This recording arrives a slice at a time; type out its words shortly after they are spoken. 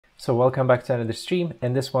So welcome back to another stream.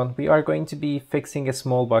 In this one, we are going to be fixing a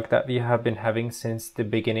small bug that we have been having since the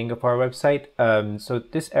beginning of our website. So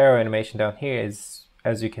this arrow animation down here is,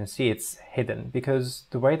 as you can see, it's hidden because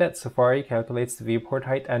the way that Safari calculates the viewport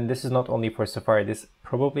height, and this is not only for Safari, this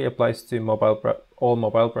probably applies to all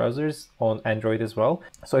mobile browsers on Android as well.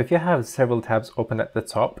 So if you have several tabs open at the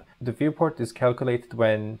top, the viewport is calculated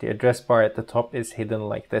when the address bar at the top is hidden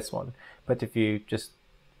like this one. But if you just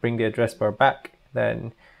bring the address bar back,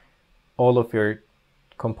 then all of your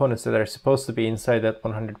components that are supposed to be inside that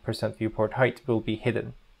 100% viewport height will be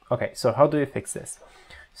hidden. Okay, so how do we fix this?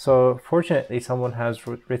 So fortunately, someone has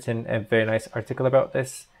written a very nice article about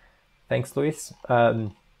this. Thanks, Luis.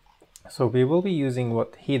 So we will be using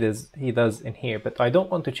what he does in here, but I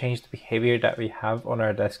don't want to change the behavior that we have on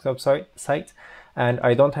our desktop site, and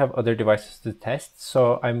I don't have other devices to test.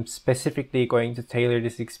 So I'm specifically going to tailor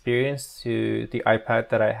this experience to the iPad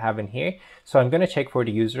that I have in here. So I'm going to check for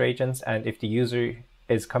the user agents, and if the user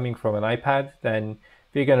is coming from an iPad, then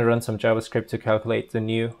we're going to run some JavaScript to calculate the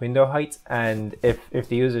new window height. And if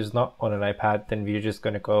the user is not on an iPad, then we're just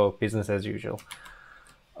going to go business as usual.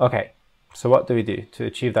 Okay, so what do we do to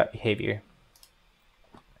achieve that behavior?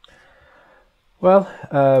 Well,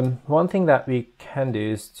 one thing that we can do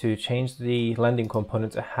is to change the landing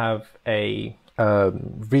component to have a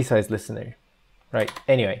resize listener, right?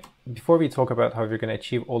 Anyway, before we talk about how we're going to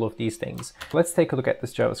achieve all of these things, let's take a look at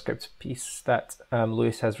this JavaScript piece that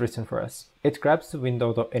Luis has written for us. It grabs the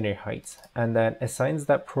window.innerHeight and then assigns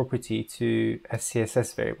that property to a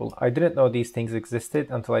CSS variable. I didn't know these things existed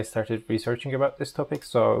until I started researching about this topic,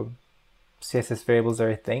 so CSS variables are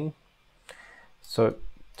a thing. So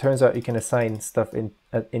turns out you can assign stuff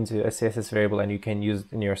into a CSS variable and you can use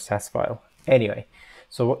it in your Sass file. Anyway,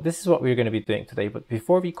 so this is what we're going to be doing today. But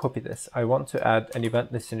before we copy this, I want to add an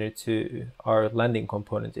event listener to our landing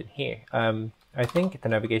component in here. I think the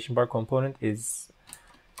navigation bar component is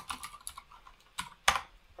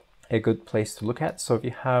a good place to look at. So we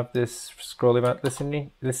have this scroll event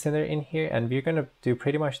listener in here, and we're going to do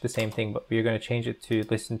pretty much the same thing, but we're going to change it to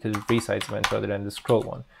listen to the resize event rather than the scroll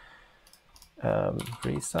one.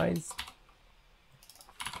 Resize.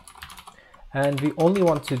 And we only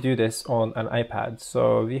want to do this on an iPad.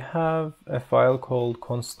 So we have a file called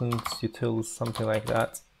constant utils, something like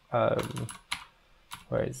that.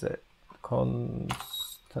 Where is it?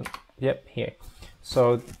 Constant, yep, here.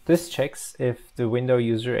 So this checks if the window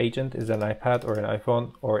user agent is an iPad or an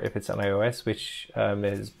iPhone, or if it's an iOS, which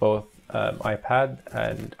is both iPad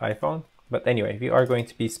and iPhone. But anyway, we are going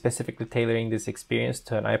to be specifically tailoring this experience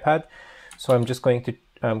to an iPad. So I'm just going to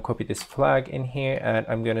copy this flag in here, and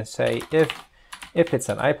I'm going to say if it's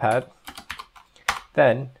an iPad,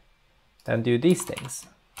 then do these things.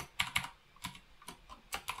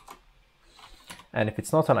 And if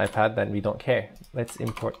it's not an iPad, then we don't care. Let's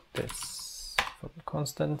import this from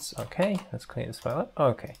constants. Okay, let's clean this file up.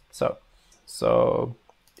 Okay, so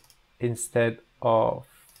instead of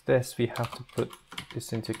this, we have to put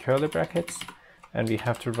this into curly brackets. And we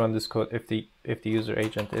have to run this code if the user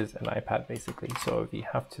agent is an iPad, basically. So we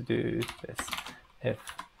have to do this. If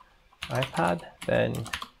iPad, then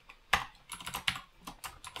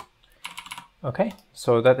okay.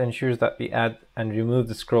 So that ensures that we add and remove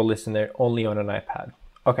the scroll listener only on an iPad.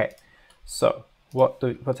 Okay. So what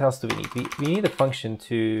else do we need? We need a function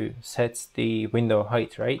to set the window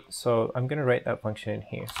height, right? So I'm going to write that function in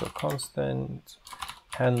here. So constant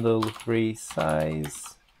handle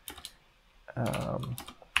resize.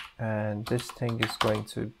 And this thing is going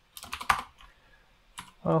to,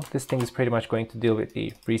 well, this thing is pretty much going to deal with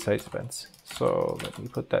the resize events. So let me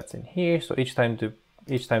put that in here. So each time the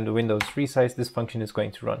window is resized, this function is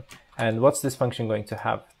going to run. And what's this function going to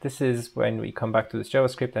have? This is when we come back to this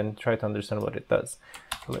JavaScript and try to understand what it does.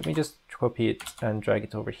 So let me just copy it and drag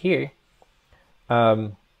it over here.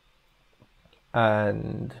 And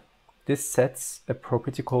this sets a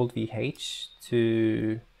property called VH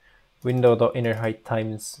to window.innerHeight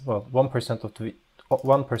times, well, 1%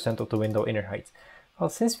 of the window inner height. Well,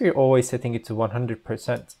 since we're always setting it to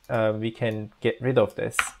 100%, we can get rid of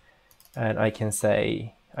this, and I can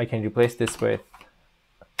replace this with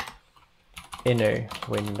inner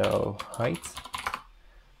window height,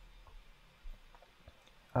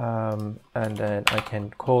 and then I can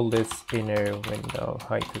call this inner window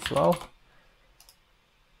height as well.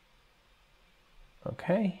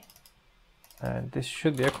 Okay. And this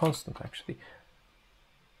should be a constant, actually.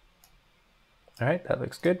 All right, that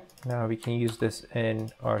looks good. Now we can use this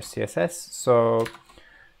in our CSS. So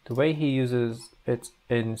the way he uses it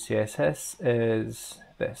in CSS is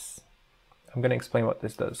this. I'm going to explain what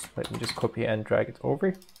this does. Let me just copy and drag it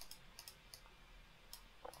over.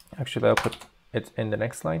 Actually, I'll put it in the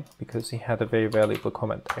next line because he had a very valuable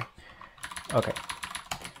comment there. Okay,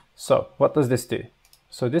 so what does this do?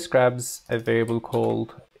 So this grabs a variable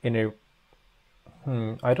called inner,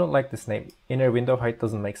 I don't like this name. Inner window height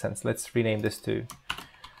doesn't make sense. Let's rename this to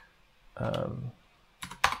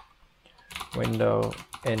window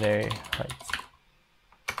inner height.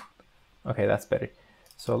 Okay, that's better.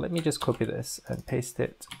 So let me just copy this and paste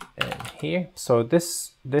it in here. So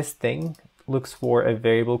this thing looks for a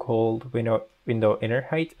variable called window inner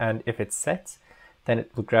height, and if it's set, then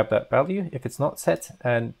it will grab that value. If it's not set,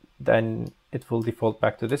 and then it will default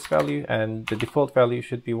back to this value, and the default value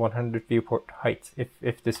should be 100 viewport height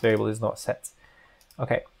if this variable is not set.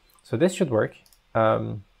 Okay, so this should work.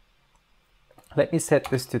 Let me set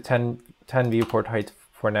this to 10 viewport height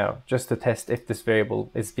for now, just to test if this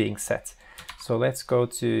variable is being set. So let's go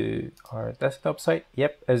to our desktop site.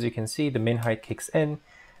 Yep, as you can see, the min height kicks in,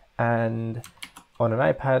 and on an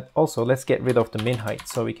iPad, also let's get rid of the min height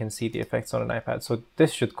so we can see the effects on an iPad. So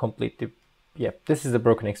this should complete the, yep, this is the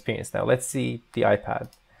broken experience now. Let's see the iPad.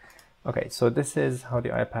 Okay, so this is how the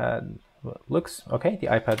iPad looks. Okay, the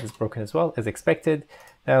iPad is broken as well, as expected.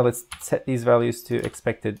 Now let's set these values to the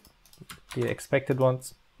expected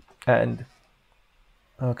ones. And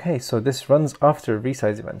okay, so this runs after a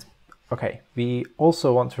resize event. Okay, we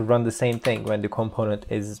also want to run the same thing when the component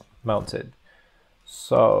is mounted.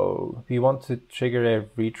 So we want to trigger a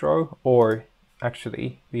redraw, or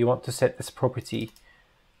actually we want to set this property.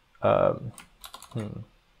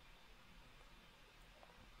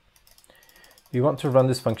 We want to run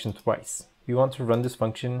this function twice. We want to run this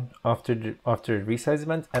function after a resize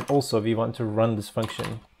event, and also we want to run this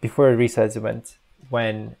function before a resize event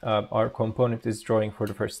when our component is drawing for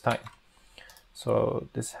the first time. So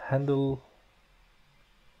this handle,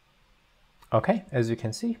 okay, as you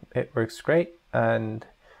can see, it works great. And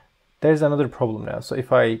there's another problem now. So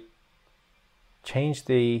if I change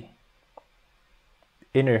the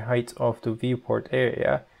inner height of the viewport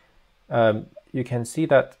area, you can see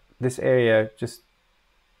that this area just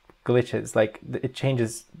glitches, like it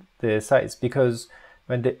changes the size, because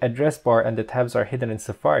when the address bar and the tabs are hidden in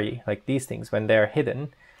Safari, like these things, when they are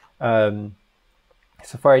hidden,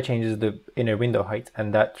 Safari changes the inner window height,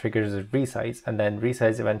 and that triggers a resize, and then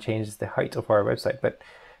resize event changes the height of our website. But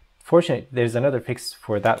fortunately, there's another fix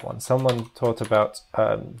for that one. Someone thought about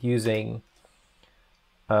using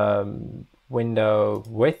window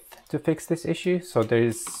width to fix this issue. So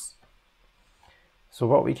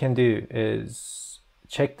what we can do is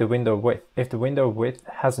check the window width. If the window width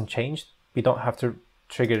hasn't changed, we don't have to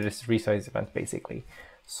trigger this resize event, basically.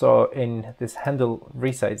 So in this handle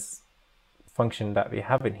resize function that we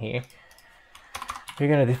have in here, we're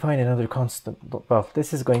going to define another constant. Well,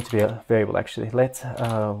 this is going to be a variable actually. Let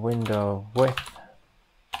window width,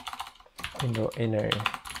 window inner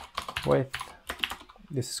width,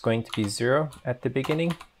 this is going to be 0 at the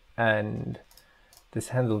beginning, and this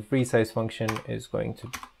handle resize function is going to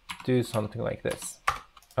do something like this.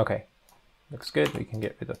 Okay, looks good. We can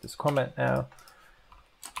get rid of this comment now.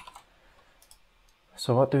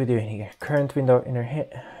 So what do we do in here? Current window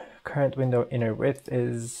inner width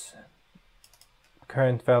is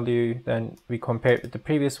current value, then we compare it with the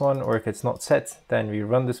previous one, or if it's not set, then we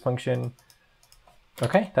run this function.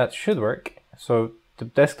 Okay, that should work. So the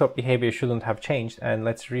desktop behavior shouldn't have changed, and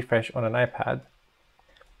let's refresh on an iPad.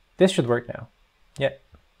 This should work now. Yeah,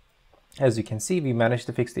 as you can see, we managed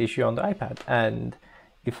to fix the issue on the iPad. And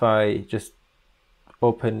if I just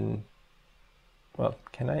open, well,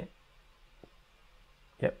 can I?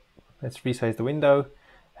 Yep, let's resize the window.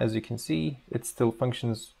 As you can see, it still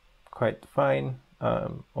functions quite fine.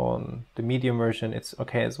 On the medium version, it's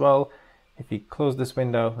okay as well. If we close this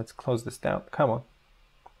window, let's close this down. Come on.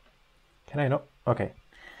 Can I not? Okay.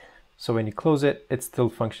 So when you close it, it still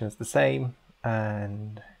functions the same.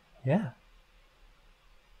 And yeah.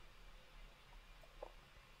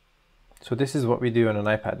 So this is what we do on an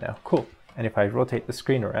iPad now. Cool. And if I rotate the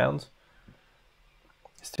screen around,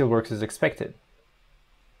 it still works as expected.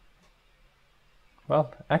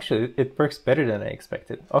 Well, actually, it works better than I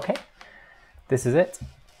expected. Okay, this is it.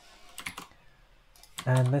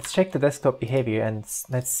 And let's check the desktop behavior and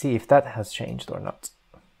let's see if that has changed or not.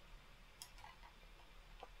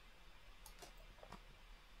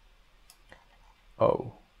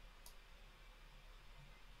 Oh.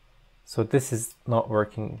 So this is not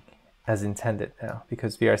working as intended now,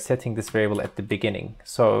 because we are setting this variable at the beginning.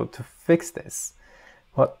 So to fix this,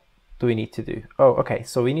 what do we need to do? Oh, okay,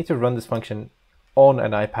 so we need to run this function on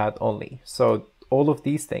an iPad only. So all of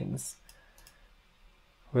these things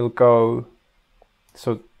will go,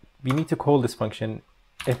 so we need to call this function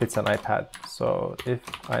if it's an iPad. So if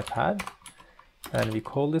iPad, and we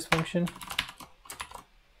call this function,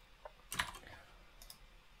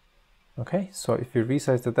 Okay, so if you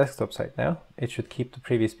resize the desktop side now, it should keep the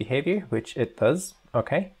previous behavior, which it does.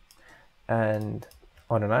 Okay, and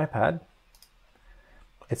on an iPad,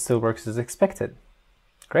 it still works as expected.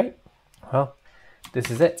 Great. Well,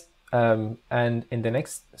 this is it. And in the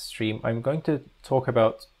next stream, I'm going to talk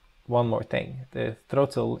about one more thing, the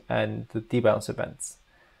throttle and the debounce events.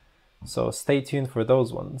 So stay tuned for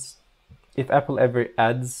those ones. If Apple ever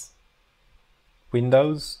adds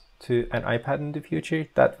Windows to an iPad in the future,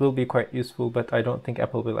 that will be quite useful, but I don't think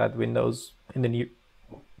Apple will add Windows in the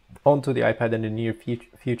onto the iPad in the near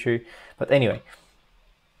future. But anyway,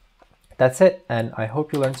 that's it, and I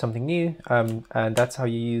hope you learned something new, and that's how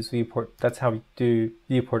you use viewport. That's how you do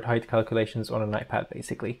viewport height calculations on an iPad,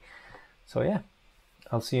 basically. So yeah,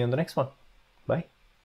 I'll see you on the next one. Bye.